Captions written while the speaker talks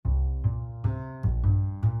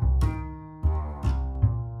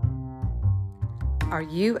Are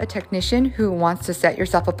you a technician who wants to set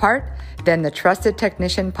yourself apart? Then the Trusted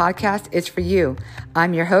Technician Podcast is for you.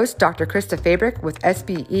 I'm your host, Dr. Krista Fabric with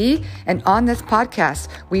SBE, and on this podcast,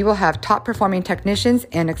 we will have top performing technicians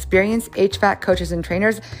and experienced HVAC coaches and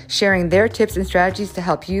trainers sharing their tips and strategies to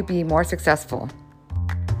help you be more successful.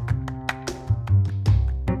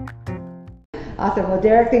 Awesome. Well,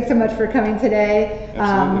 Derrick, thanks so much for coming today.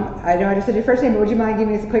 I know I just said your first name, but would you mind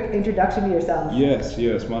giving us a quick introduction to yourself? Yes.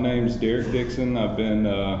 My name's Derrick Dixon. I've been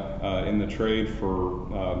in the trade for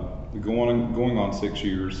going on 6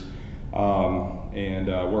 years, and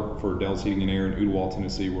work for Dell's Heating and Air in Ooltewah,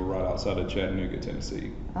 Tennessee. We're right outside of Chattanooga,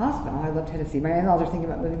 Tennessee. Awesome. I love Tennessee. My in-laws are thinking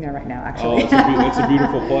about moving there right now, actually. Oh, it's a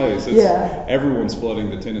beautiful place. Everyone's flooding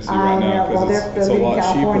to Tennessee right now because it's a lot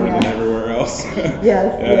cheaper than everywhere else.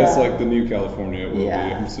 It's like the new California. It will be.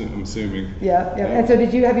 I'm assuming. Yeah. And so,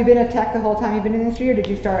 have you been a tech the whole time you've been in the industry, or did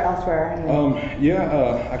you start elsewhere?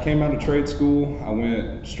 I came out of trade school. I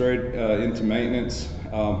went straight into maintenance.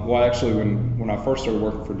 Actually, when I first started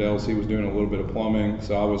working for Dell's, he was doing a little bit of plumbing,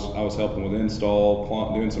 so I was helping with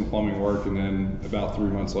install, doing some plumbing work, and then about 3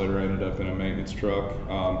 months later, I ended up in a maintenance truck,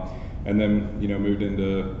 and then moved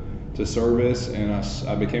into service, and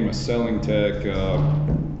I became a selling tech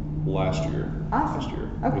last year. Awesome. Last year.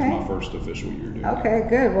 Okay. It was my first official year doing it. Okay,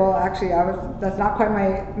 good. Well, actually, that's not quite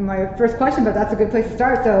my first question, but that's a good place to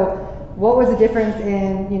start. So, what was the difference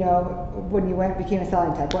in, when you became a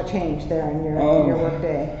selling tech? What changed there in your work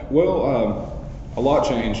day? Well, a lot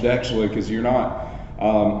changed actually, because you're not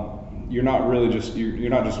really you're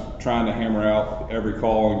not just trying to hammer out every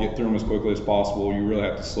call and get through them as quickly as possible. You really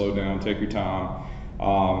have to slow down, take your time.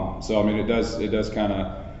 It does kind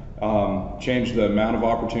of change the amount of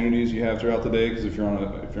opportunities you have throughout the day, because if you're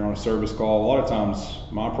on a service call, a lot of times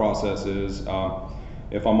my process is,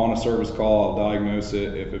 if I'm on a service call, I'll diagnose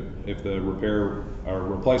it. If the repair or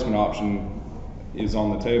replacement option is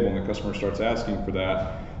on the table and the customer starts asking for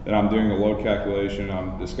that, then I'm doing a load calculation.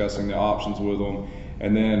 I'm discussing the options with them,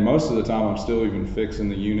 and then most of the time I'm still even fixing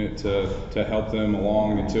the unit to help them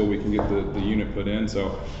along until we can get the unit put in.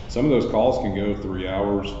 So some of those calls can go 3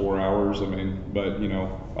 hours, 4 hours. But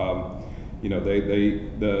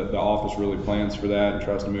the office really plans for that and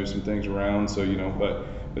tries to move some things around. So but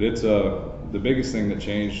it's the biggest thing that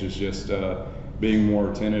changed is just being more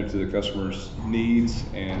attentive to the customer's needs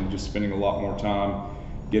and just spending a lot more time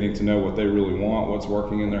getting to know what they really want, what's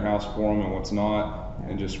working in their house for them and what's not,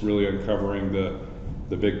 and just really uncovering the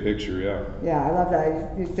big picture. Yeah, I love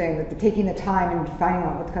that. You're saying that taking the time and finding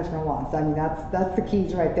out what the customer wants. That's the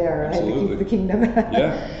keys right there, right? Absolutely. The keys to the kingdom.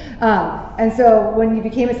 Yeah. And so when you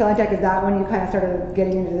became a selling tech, is that when you kind of started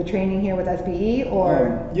getting into the training here with SBE,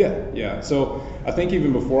 or? Yeah. So I think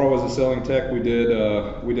even before I was a selling tech, we did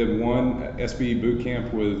one SBE boot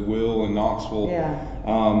camp with Will in Knoxville. Yeah.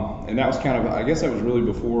 And that was I guess that was really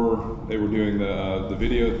before they were doing the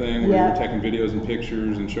video thing, where you were taking videos and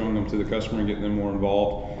pictures and showing them to the customer and getting them more involved.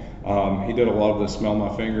 He did a lot of the smell my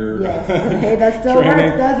finger. Yes. Hey, that still works,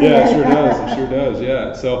 doesn't it? Yeah, it sure does.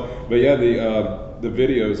 Yeah. So, but yeah, the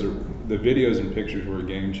videos and pictures were a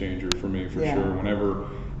game changer for me for sure. Whenever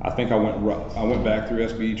I think I went back through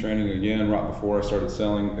SBE training again right before I started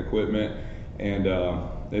selling equipment, and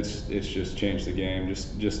it's just changed the game.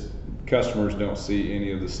 Just customers don't see any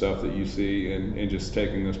of the stuff that you see, and just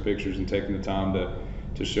taking those pictures and taking the time to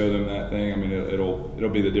show them that thing. It'll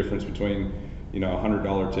be the difference between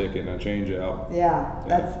 $100 ticket and a change out.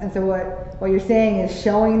 And so what you're saying is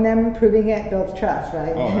showing them, proving it builds trust,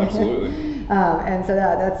 right? Oh, absolutely. And so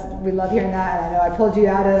we love hearing that. And I know I pulled you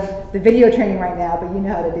out of the video training right now, but you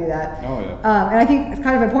know how to do that. Oh yeah. And I think it's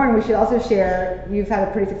kind of important. We should also share. You've had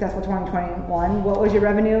a pretty successful 2021. What was your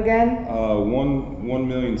revenue again?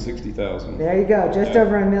 $1,060,000. There you go. Just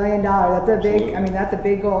over $1 million. That's a big. That's a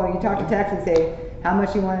big goal. You talk to techs and say, how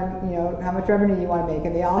much you want to, how much revenue you want to make,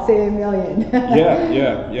 and they all say $1 million.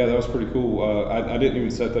 Yeah, that was pretty cool. I didn't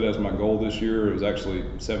even set that as my goal this year. It was actually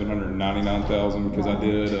 $799,000 because I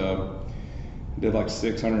did like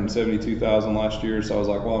 $672,000 last year. So I was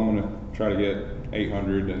like, well, I'm going to try to get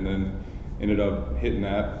 800, and then ended up hitting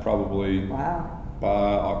that probably by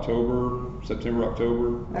September,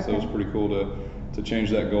 October. Okay. So it was pretty cool to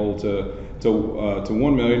change that goal to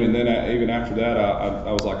 1 million, and then even after that,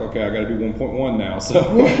 I was like, okay, I got to do 1.1 now. So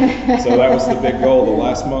so that was the big goal. The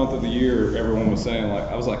last month of the year, everyone was saying,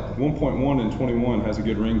 I was like 1.1 in 21 has a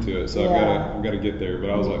good ring to it, so I've got to get there. But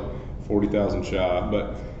I was like 40,000 shy.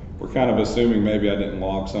 But we're kind of assuming maybe I didn't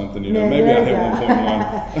log something, maybe I hit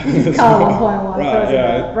 1.1. Call 1.1. Right,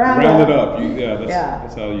 yeah, round it up.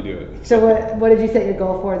 That's how you do it. So what did you set your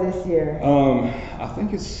goal for this year? I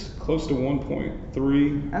think it's close to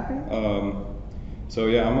 1.3. Okay. So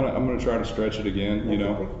yeah, I'm gonna try to stretch it again. You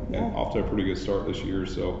know, Yeah. and off to a pretty good start this year.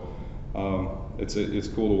 So it's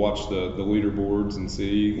cool to watch the leaderboards and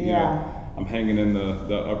see. You know, I'm hanging in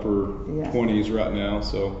the upper 20s right now.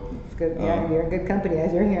 So it's good. Yeah, you're in good company,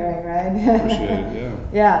 as you're hearing, right? Appreciate it. Yeah.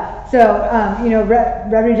 Yeah. So you know,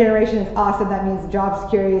 revenue generation is awesome. That means job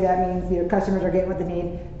security. That means your customers are getting what they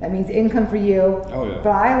need. That means income for you. Oh yeah.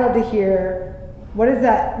 But I love to hear. What does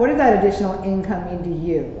that additional income mean to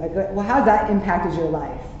you? Like, well, how's that impacted your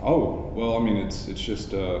life? Oh, well, I mean, it's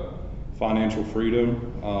just financial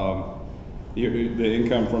freedom. The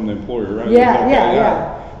income from the employer, right?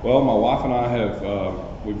 Yeah. Well, my wife and I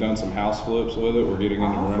have we've done some house flips with it. We're getting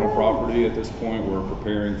into rental property at this point. We're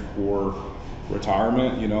preparing for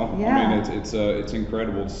retirement. You know, I mean, it's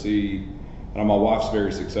incredible to see. And my wife's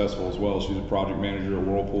very successful as well. She's a project manager at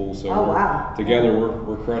Whirlpool, so together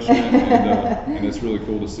we're crushing it, and it's really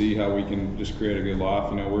cool to see how we can just create a good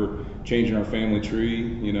life. You know, we're changing our family tree.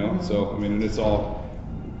 You know, so I mean, and it's all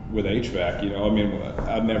with HVAC. You know, I mean,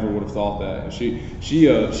 I never would have thought that. And she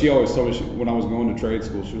always told me when I was going to trade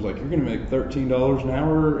school, she was like, "You're going to make $13 an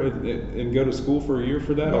hour and go to school for a year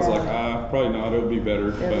for that." I was like, probably not. It'll be better.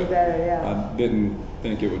 It'll be better. Yeah. I didn't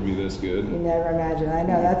think it would be this good. You never imagine. I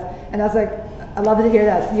know that's like, I love to hear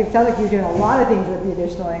that. You sound like you're doing a lot of things with the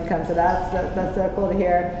additional income, so that's so cool to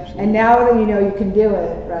hear. Absolutely. And now that you know you can do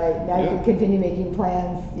it, right? Now you can continue making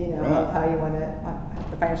plans, you know, of how you want to have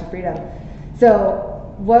the financial freedom. So,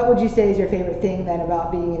 what would you say is your favorite thing then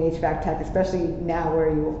about being an HVAC tech, especially now where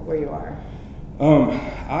you are?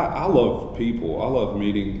 I love people. I love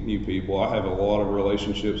meeting new people. I have a lot of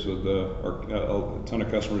relationships with a ton of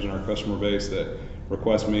customers in our customer base that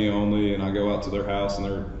request me only, and I go out to their house,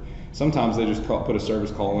 and sometimes they just put a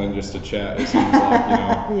service call in just to chat. It seems like, you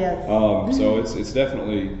know. Yes. So it's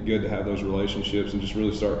definitely good to have those relationships and just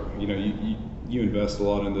really start. You know, you invest a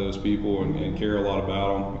lot into those people and care a lot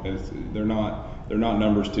about them. They're not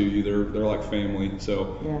numbers to you. They're like family.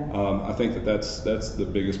 So I think that's the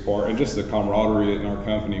biggest part, and just the camaraderie in our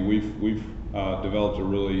company. We've developed a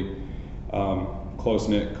really close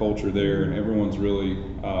knit culture there, and everyone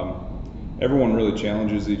really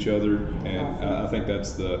challenges each other, and I think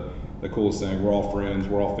that's the coolest thing. We're all friends.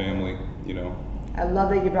 We're all family. You know. I love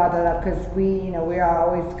that you brought that up, because we are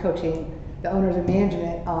always coaching the owners and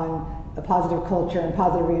management on a positive culture and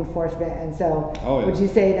positive reinforcement. And so, would you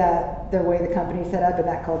say that the way the company's set up and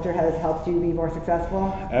that culture has helped you be more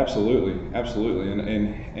successful? Absolutely.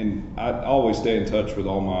 And I always stay in touch with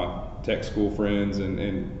all my tech school friends, and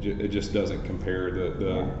it just doesn't compare.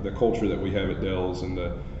 The culture that we have at Dell's and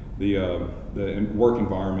the work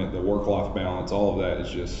environment, the work-life balance, all of that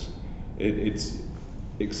is just it's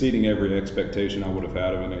exceeding every expectation I would have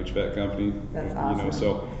had of an HVAC company. That's awesome. You know,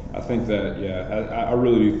 so I think that I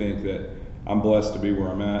really do think that I'm blessed to be where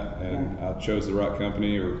I'm at, and I chose the right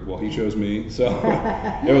company, he chose me. So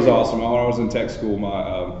it was awesome. When I was in tech school,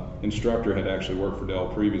 my instructor had actually worked for Dell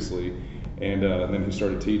previously, and then he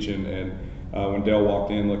started teaching, and when Dell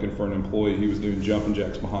walked in looking for an employee, he was doing jumping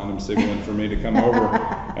jacks behind him, signaling for me to come over.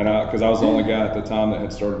 And because I was the only guy at the time that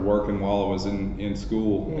had started working while I was in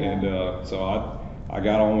school, and so I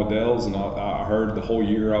got on with Dell's, and I heard the whole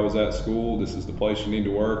year I was at school, this is the place you need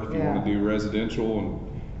to work if you want to do residential, and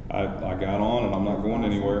I got on, and I'm not going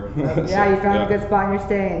anywhere. You found a good spot and you're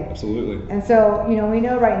staying. Absolutely. And so, you know, we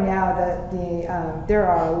know right now that there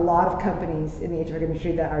are a lot of companies in the HVAC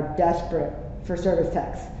industry that are desperate for service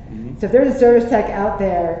techs. Mm-hmm. So if there's a service tech out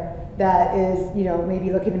there that is, you know,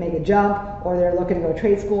 maybe looking to make a jump, or they're looking to go to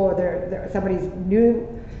trade school, or they're somebody's new,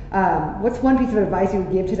 what's one piece of advice you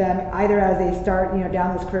would give to them, either as they start, you know,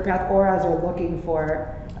 down this career path, or as they're looking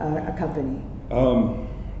for a company?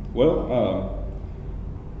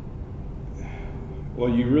 Well,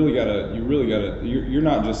 you really gotta. You're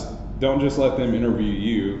not just. Don't just let them interview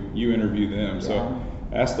you. You interview them. Yeah. So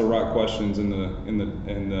ask the right questions in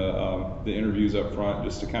the interviews up front,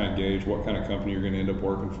 just to kind of gauge what kind of company you're going to end up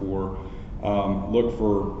working for. Look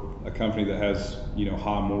for a company that has, you know,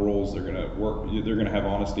 high morals. They're going to work. They're going to have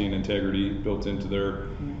honesty and integrity built into their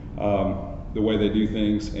the way they do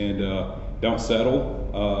things, and don't settle.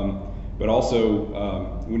 But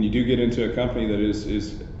also, when you do get into a company that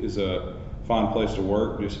is a fine place to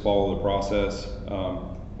work, just follow the process.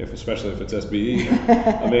 Especially if it's SBE,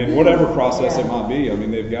 I mean, whatever process it might be. I mean,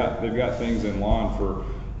 they've got things in line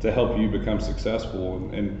to help you become successful,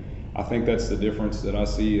 and I think that's the difference that I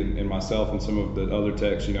see in myself and some of the other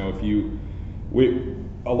techs. You know,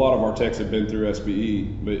 a lot of our techs have been through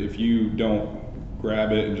SBE, but if you don't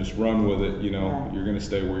grab it and just run with it, you know, you're going to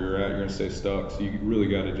stay where you're at. You're going to stay stuck. So you really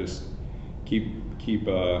got to just keep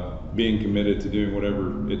being committed to doing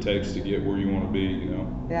whatever it takes to get where you want to be. You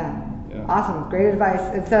know. Yeah. Yeah. Awesome. Great advice.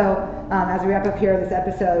 And so as we wrap up here this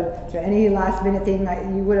episode, is there any last minute thing that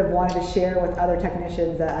you would have wanted to share with other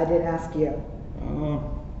technicians that I didn't ask you?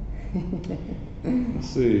 Let's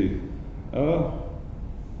see. No?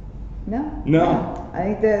 No.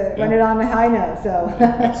 I think run it on a high note. So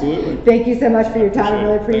absolutely. Thank you so much for your time. I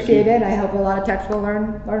really Appreciate appreciate it. I hope a lot of techs will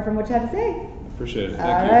learn from what you had to say. Appreciate it.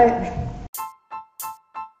 All right.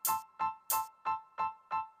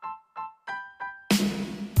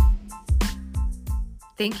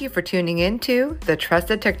 Thank you for tuning in to The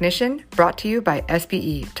Trusted Technician, brought to you by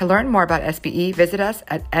SBE. To learn more about SBE, visit us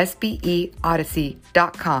at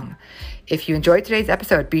sbeodyssey.com. If you enjoyed today's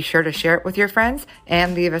episode, be sure to share it with your friends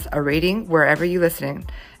and leave us a rating wherever you're listening.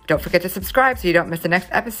 Don't forget to subscribe so you don't miss the next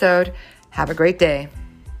episode. Have a great day.